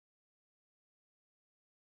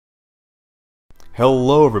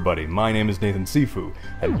Hello everybody, my name is Nathan Sifu,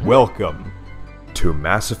 and welcome to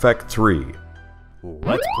Mass Effect 3.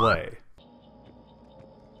 Let's Play.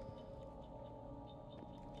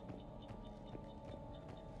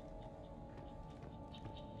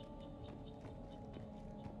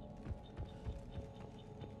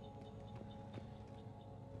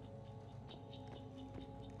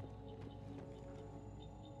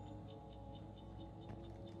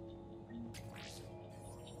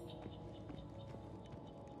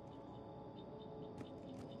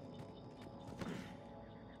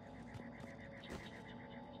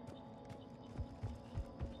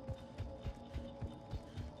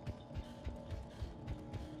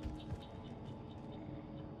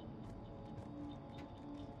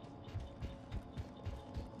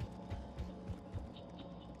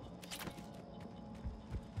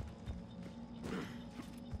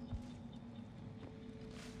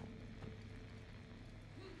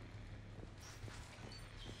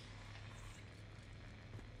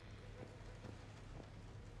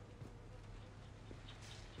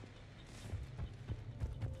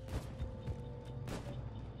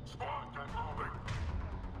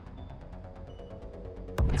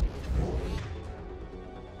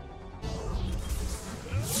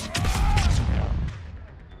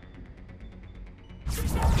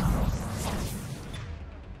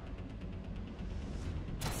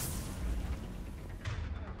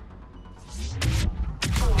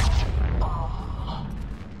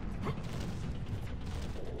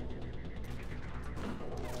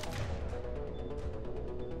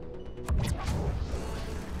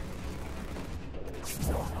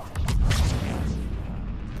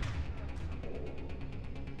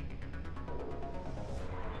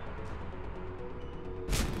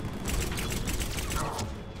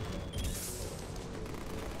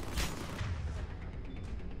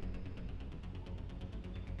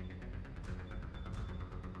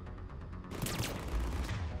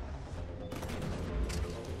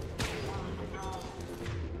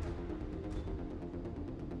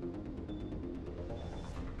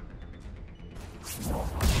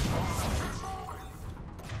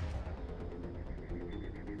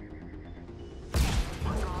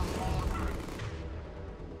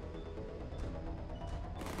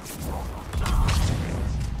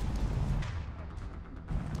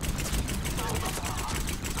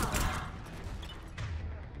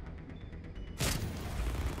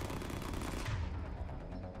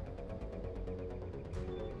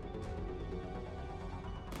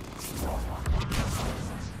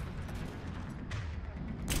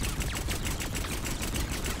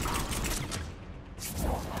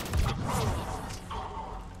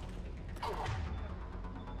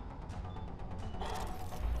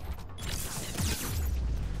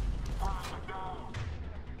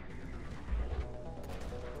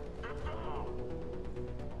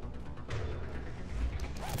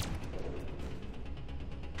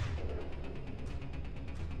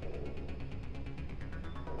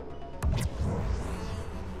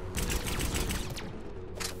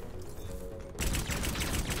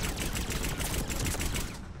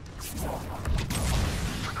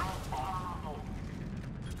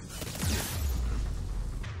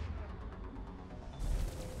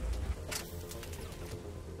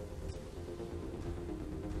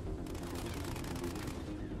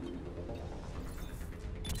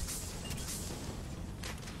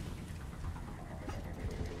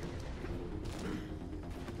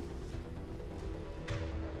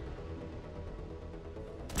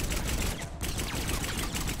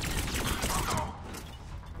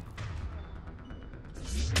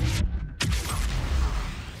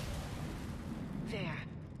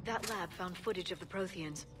 That lab found footage of the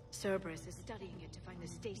Protheans. Cerberus is studying it to find the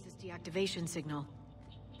stasis deactivation signal.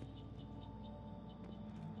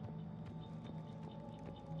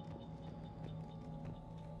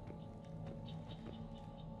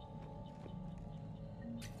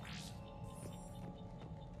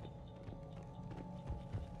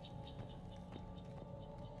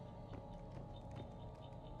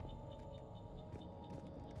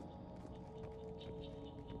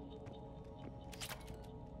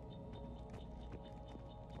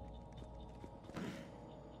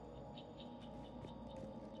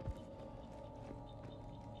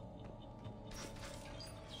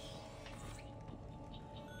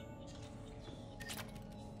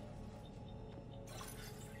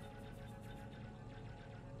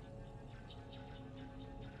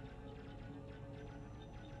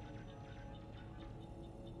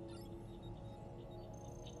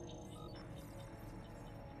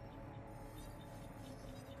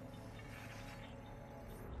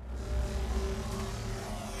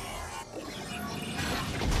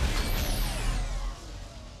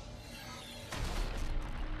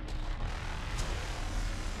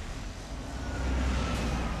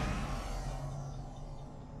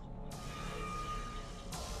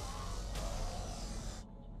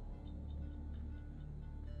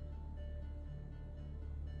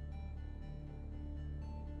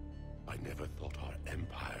 never thought our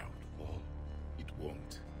empire would fall. It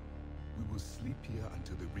won't. We will sleep here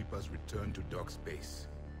until the Reapers return to dark space.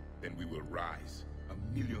 Then we will rise,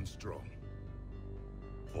 1,000,000 strong.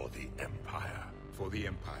 For the empire. For the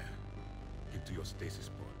empire. Get to your stasis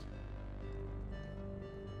pod.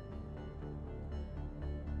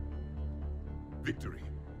 Victory.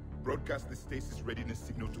 Broadcast the stasis readiness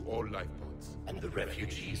signal to all life pods. And the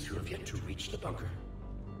refugees who have yet to reach the bunker.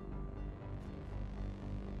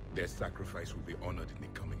 Their sacrifice will be honored in the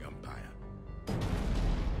coming empire.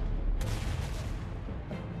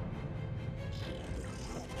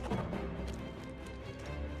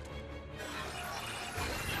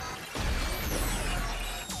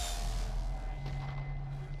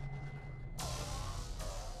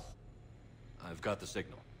 I've got the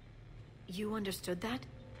signal. You understood that?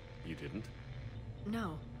 You didn't?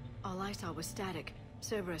 No. All I saw was static.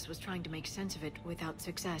 Cerberus was trying to make sense of it without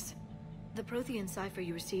success. The Prothean cipher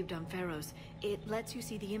you received on Pharaohs, it lets you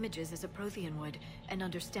see the images as a Prothean would, and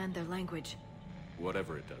understand their language.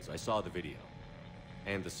 Whatever it does, I saw the video.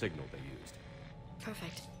 And the signal they used.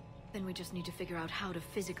 Perfect. Then we just need to figure out how to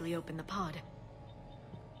physically open the pod.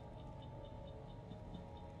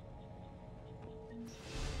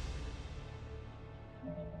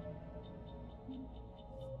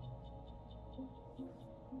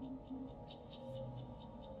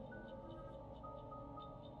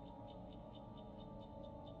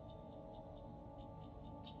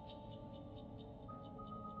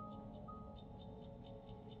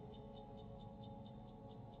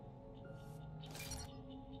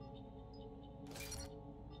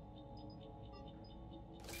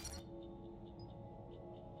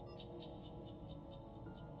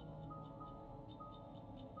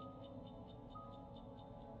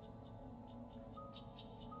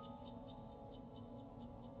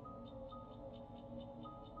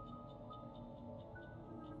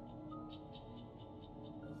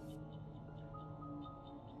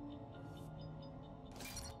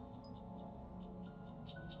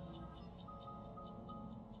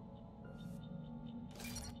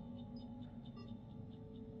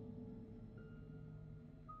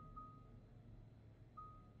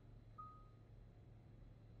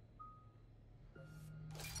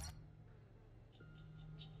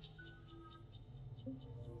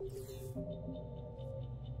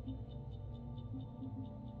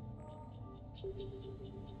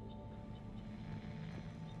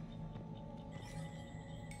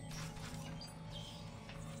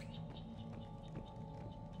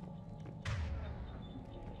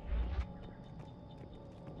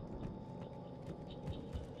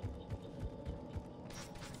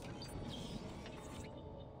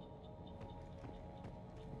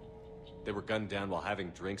 They were gunned down while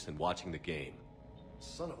having drinks and watching the game.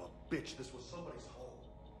 Son of a bitch, this was somebody's home.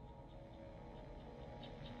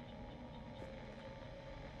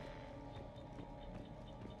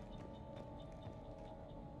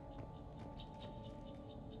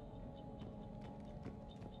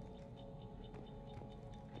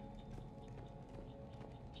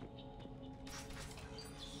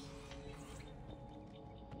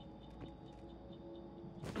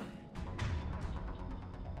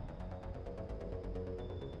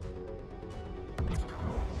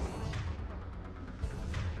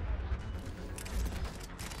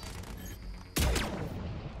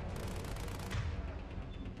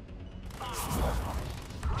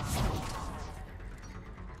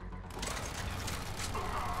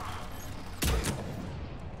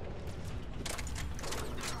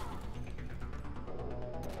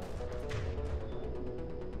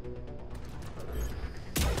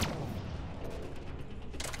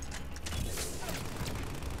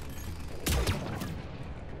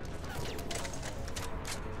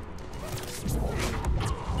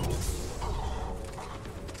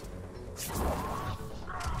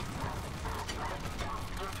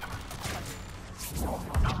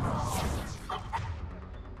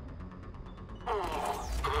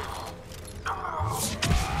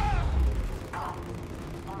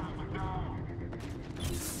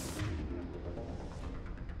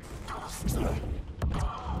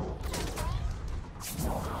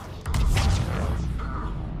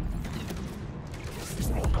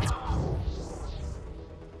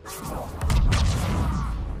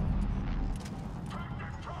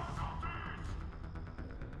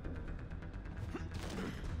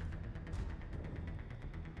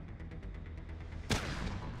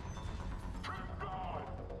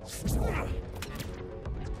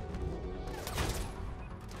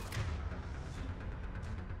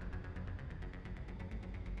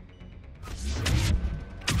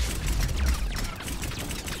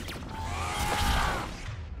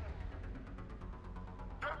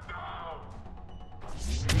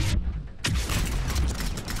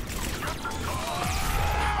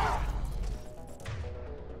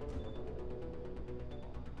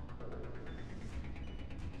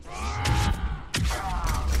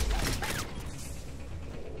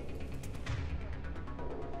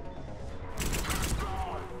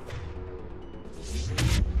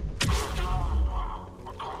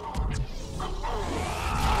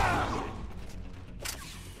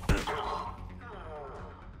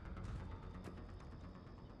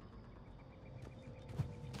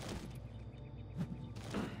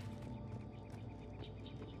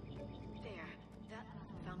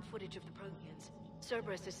 footage of the Protheans.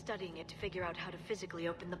 Cerberus is studying it to figure out how to physically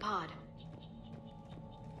open the pod.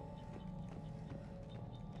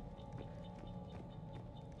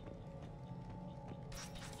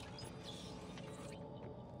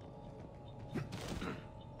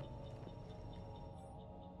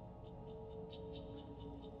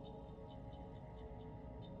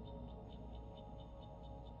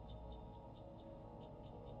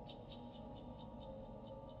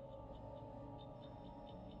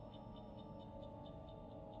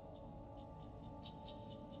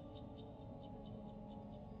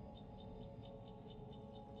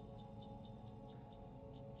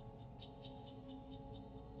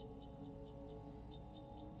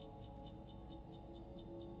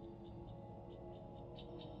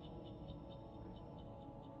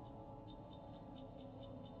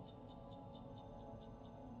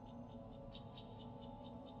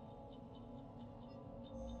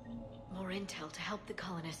 More intel to help the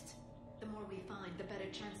colonists. The more we find, the better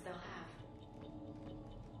chance they'll have.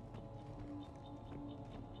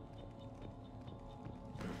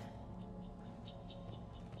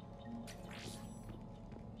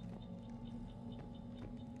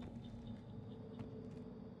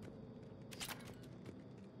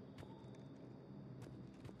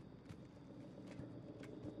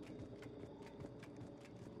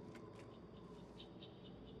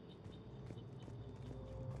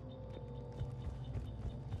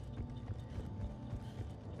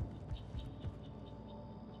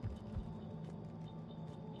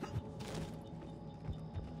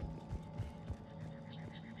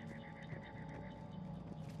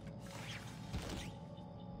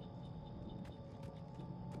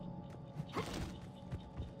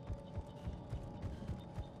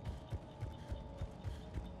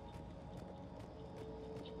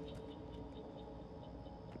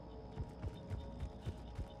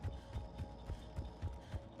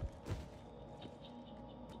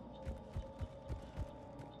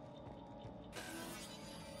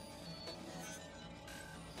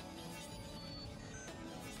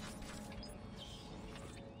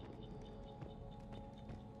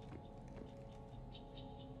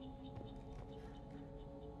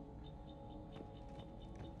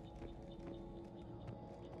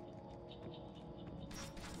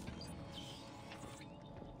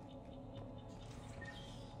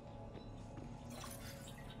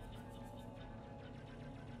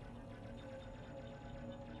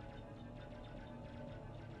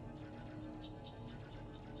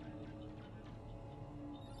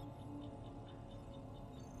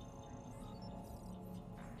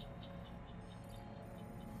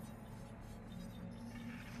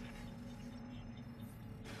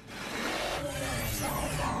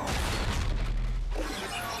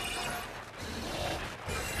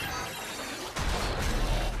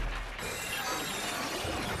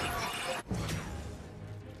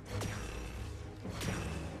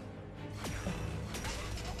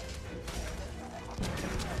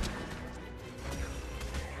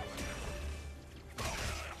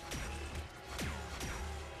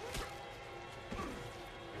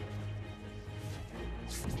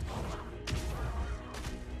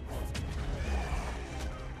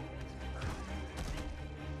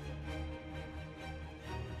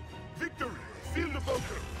 Victory! Seal the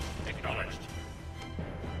bunker! Acknowledged.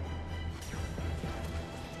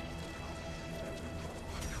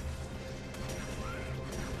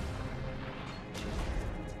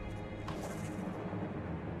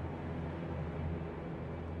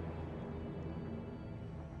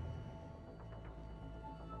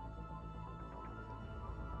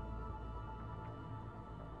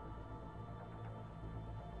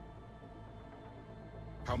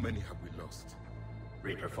 How many have we lost?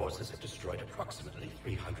 Reaper forces have destroyed approximately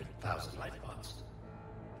 300,000 life pods.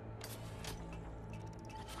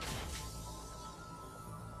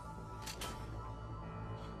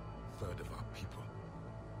 Third of our people.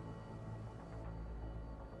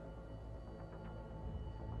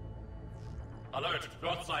 Alert!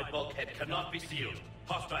 Broadside bulkhead cannot be sealed.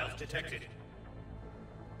 Hostiles detected.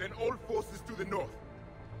 Then all forces to the north.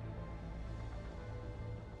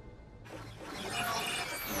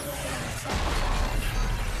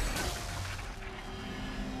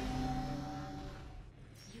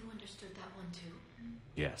 You understood that one too?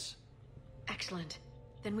 Yes. Excellent.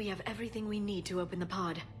 Then we have everything we need to open the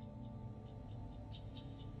pod.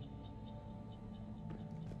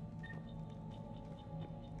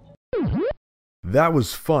 That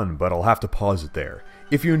was fun, but I'll have to pause it there.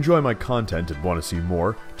 If you enjoy my content and want to see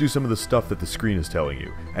more, do some of the stuff that the screen is telling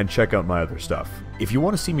you, and check out my other stuff. If you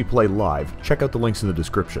want to see me play live, check out the links in the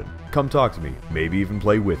description. Come talk to me, maybe even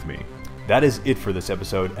play with me. That is it for this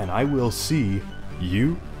episode, and I will see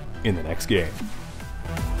you in the next game.